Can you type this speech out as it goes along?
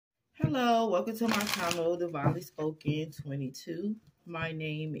Hello, welcome to my channel, Divinely Spoken 22. My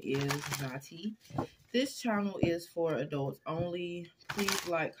name is Nati. This channel is for adults only. Please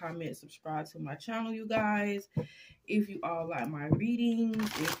like, comment, subscribe to my channel, you guys. If you all like my readings,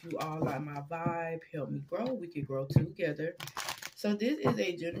 if you all like my vibe, help me grow. We can grow together. So this is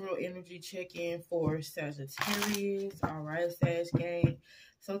a general energy check-in for Sagittarius. All right, Sag gang.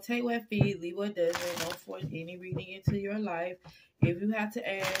 So take what feeds, leave what doesn't. Don't force any reading into your life. If you have to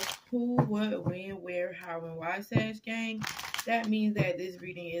ask who, what, when, where, how, and why, Sag gang, that means that this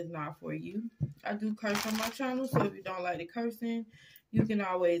reading is not for you. I do curse on my channel, so if you don't like the cursing, you can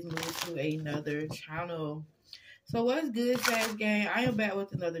always move to another channel. So what's good, Sag gang? I am back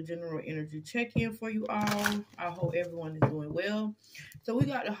with another general energy check-in for you all. I hope everyone is doing well. So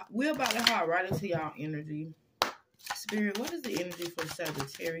we're about to hop right into y'all energy. Spirit, what is the energy for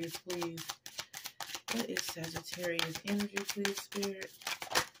Sagittarius, please? What is Sagittarius energy, please, Spirit?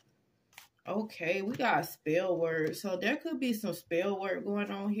 Okay, we got spell work. So there could be some spell work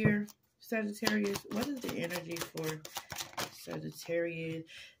going on here, Sagittarius. What is the energy for Sagittarius?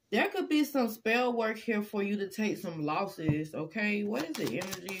 There could be some spell work here for you to take some losses, okay? What is the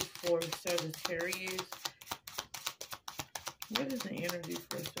energy for Sagittarius? What is the energy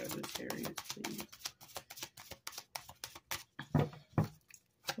for Sagittarius, please?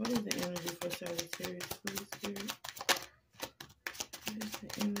 What is the energy for Sagittarius, please, Spirit? What is the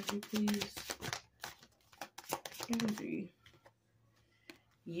energy, please? Energy.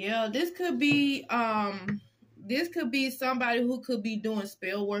 Yeah, this could be somebody who could be doing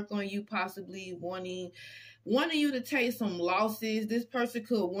spell work on you, possibly wanting you to take some losses. This person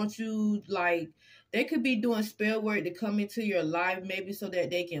could want you, like, they could be doing spell work to come into your life, maybe so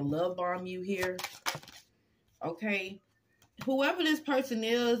that they can love bomb you here. Okay. Whoever this person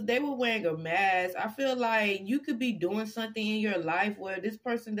is, they were wearing a mask. I feel like you could be doing something in your life where this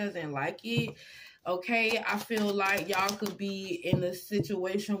person doesn't like it. Okay, I feel like y'all could be in a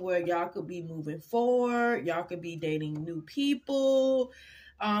situation where y'all could be moving forward. Y'all could be dating new people.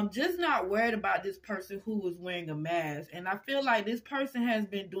 Just not worried about this person who was wearing a mask. And I feel like this person has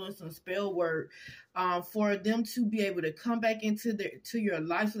been doing some spell work for them to be able to come back into your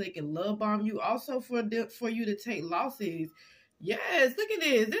life so they can love bomb you. Also for you to take losses. Yes, look at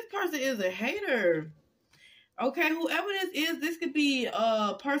this. This person is a hater. Okay, whoever this could be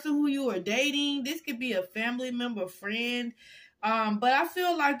a person who you are dating. This could be a family member, friend. But I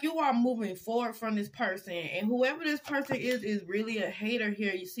feel like you are moving forward from this person. And whoever this person is really a hater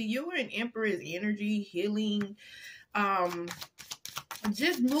here. You see, you were in Empress energy, healing,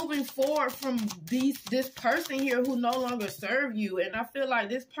 just moving forward from this person here who no longer serve you. And I feel like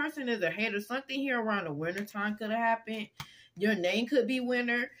this person is a hater. Something here around the winter time could have happened. Your name could be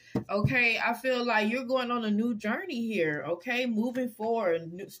Winter. Okay, I feel like you're going on a new journey here. Okay, moving forward,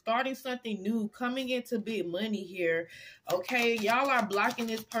 starting something new, coming into big money here. Okay, y'all are blocking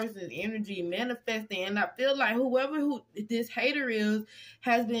this person's energy, manifesting. And I feel like who this hater is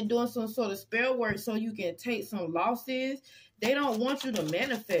has been doing some sort of spell work so you can take some losses. They don't want you to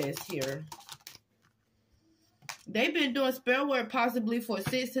manifest here. They've been doing spell work possibly for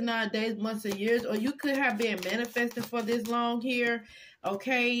 6 to 9 days, months, or years, or you could have been manifesting for this long here.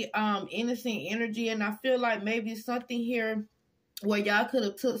 Okay, innocent energy, and I feel like maybe something here where y'all could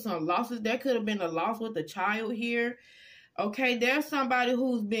have took some losses. There could have been a loss with a child here. Okay, there's somebody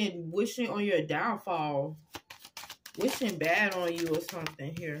who's been wishing on your downfall, wishing bad on you or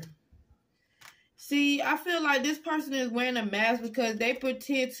something here. See, I feel like this person is wearing a mask because they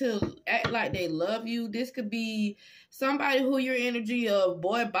pretend to act like they love you. This could be somebody who your energy of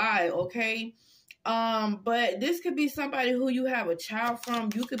boy bye, okay? But this could be somebody who you have a child from.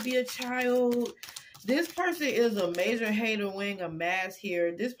 You could be a child. This person is a major hater wearing a mask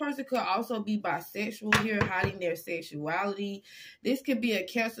here. This person could also be bisexual here, hiding their sexuality. This could be a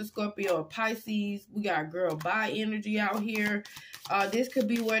Cancer, Scorpio, or Pisces. We got girl bi energy out here. This could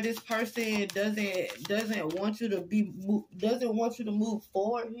be where this person doesn't want you to move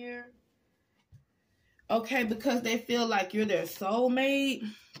forward here. Okay, because they feel like you're their soulmate.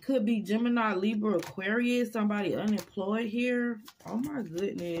 Could be Gemini, Libra, Aquarius. Somebody unemployed here. Oh my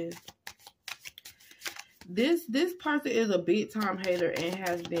goodness. This person is a big time hater and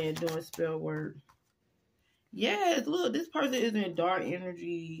has been doing spell work. Yes, look, this person is in dark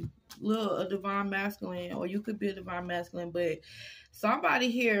energy. Look, a divine masculine, or you could be a divine masculine, but somebody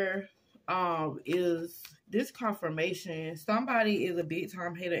here is this confirmation. Somebody is a big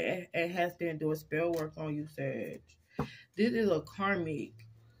time hater and has been doing spell work on you, Sag. This is a karmic.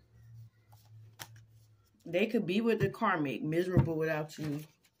 They could be with the karmic, miserable without you.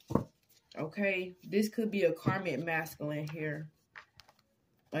 Okay, this could be a karmic masculine here.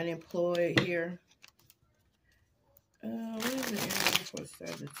 unemployed here. What is the energy for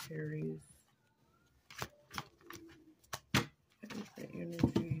Sagittarius? What is the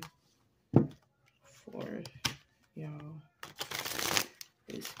energy for y'all?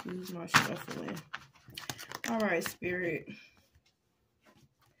 Excuse my shuffling. All right, Spirit.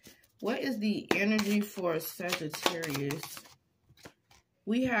 What is the energy for Sagittarius?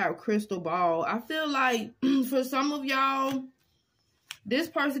 We have crystal ball. I feel like for some of y'all, this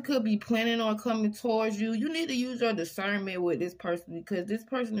person could be planning on coming towards you. You need to use your discernment with this person because this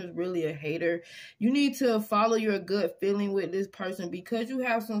person is really a hater. You need to follow your gut feeling with this person because you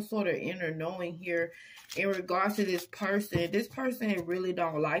have some sort of inner knowing here in regards to this person. This person really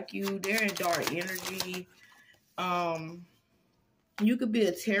don't like you. They're in dark energy. You could be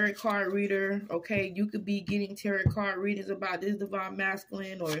a tarot card reader, okay? You could be getting tarot card readings about this divine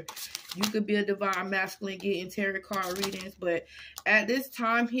masculine, or you could be a divine masculine getting tarot card readings. But at this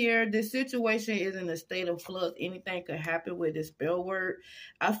time here, this situation is in a state of flux. Anything could happen with this spell work.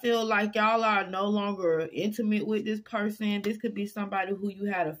 I feel like y'all are no longer intimate with this person. This could be somebody who you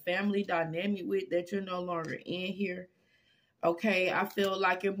had a family dynamic with that you're no longer in here, okay? I feel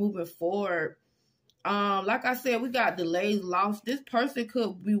like you're moving forward. Like I said, we got delays, loss. This person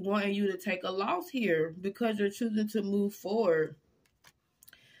could be wanting you to take a loss here because you're choosing to move forward.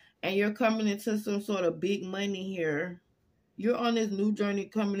 And you're coming into some sort of big money here. You're on this new journey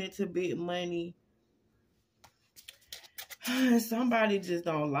coming into big money. Somebody just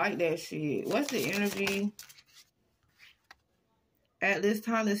don't like that shit. What's the energy? At this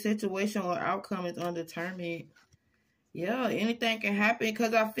time, the situation or outcome is undetermined. Yeah, anything can happen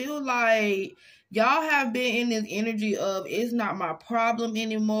because I feel like y'all have been in this energy of it's not my problem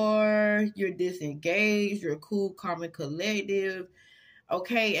anymore. You're disengaged. You're cool, calm, and collective.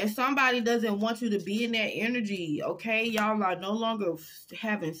 Okay, and somebody doesn't want you to be in that energy. Okay, y'all are no longer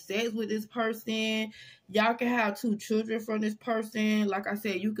having sex with this person. Y'all can have 2 children from this person. Like I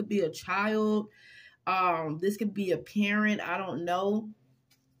said, you could be a child. This could be a parent. I don't know.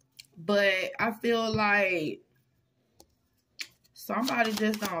 But I feel like somebody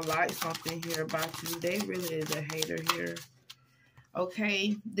just don't like something here about you. They really is a hater here.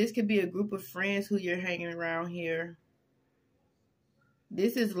 Okay, this could be a group of friends who you're hanging around here.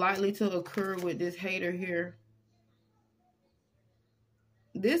 This is likely to occur with this hater here.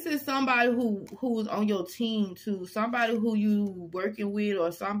 This is somebody who's on your team too. Somebody who you working with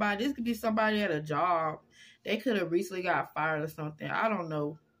or somebody. This could be somebody at a job. They could have recently got fired or something. I don't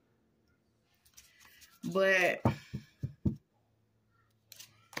know. But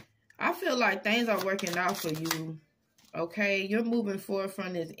I feel like things are working out for you. Okay, you're moving forward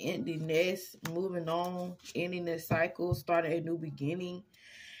from this empty nest, moving on, ending this cycle, starting a new beginning.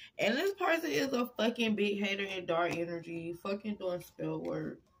 And this person is a fucking big hater in dark energy, fucking doing spell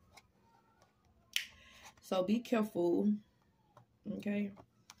work. So be careful. Okay.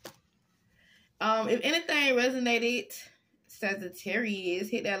 If anything resonated, Sagittarius,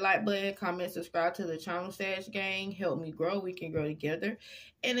 hit that like button, comment, subscribe to the channel, Sag Gang. Help me grow. We can grow together.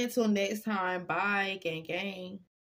 And until next time, bye, gang, gang.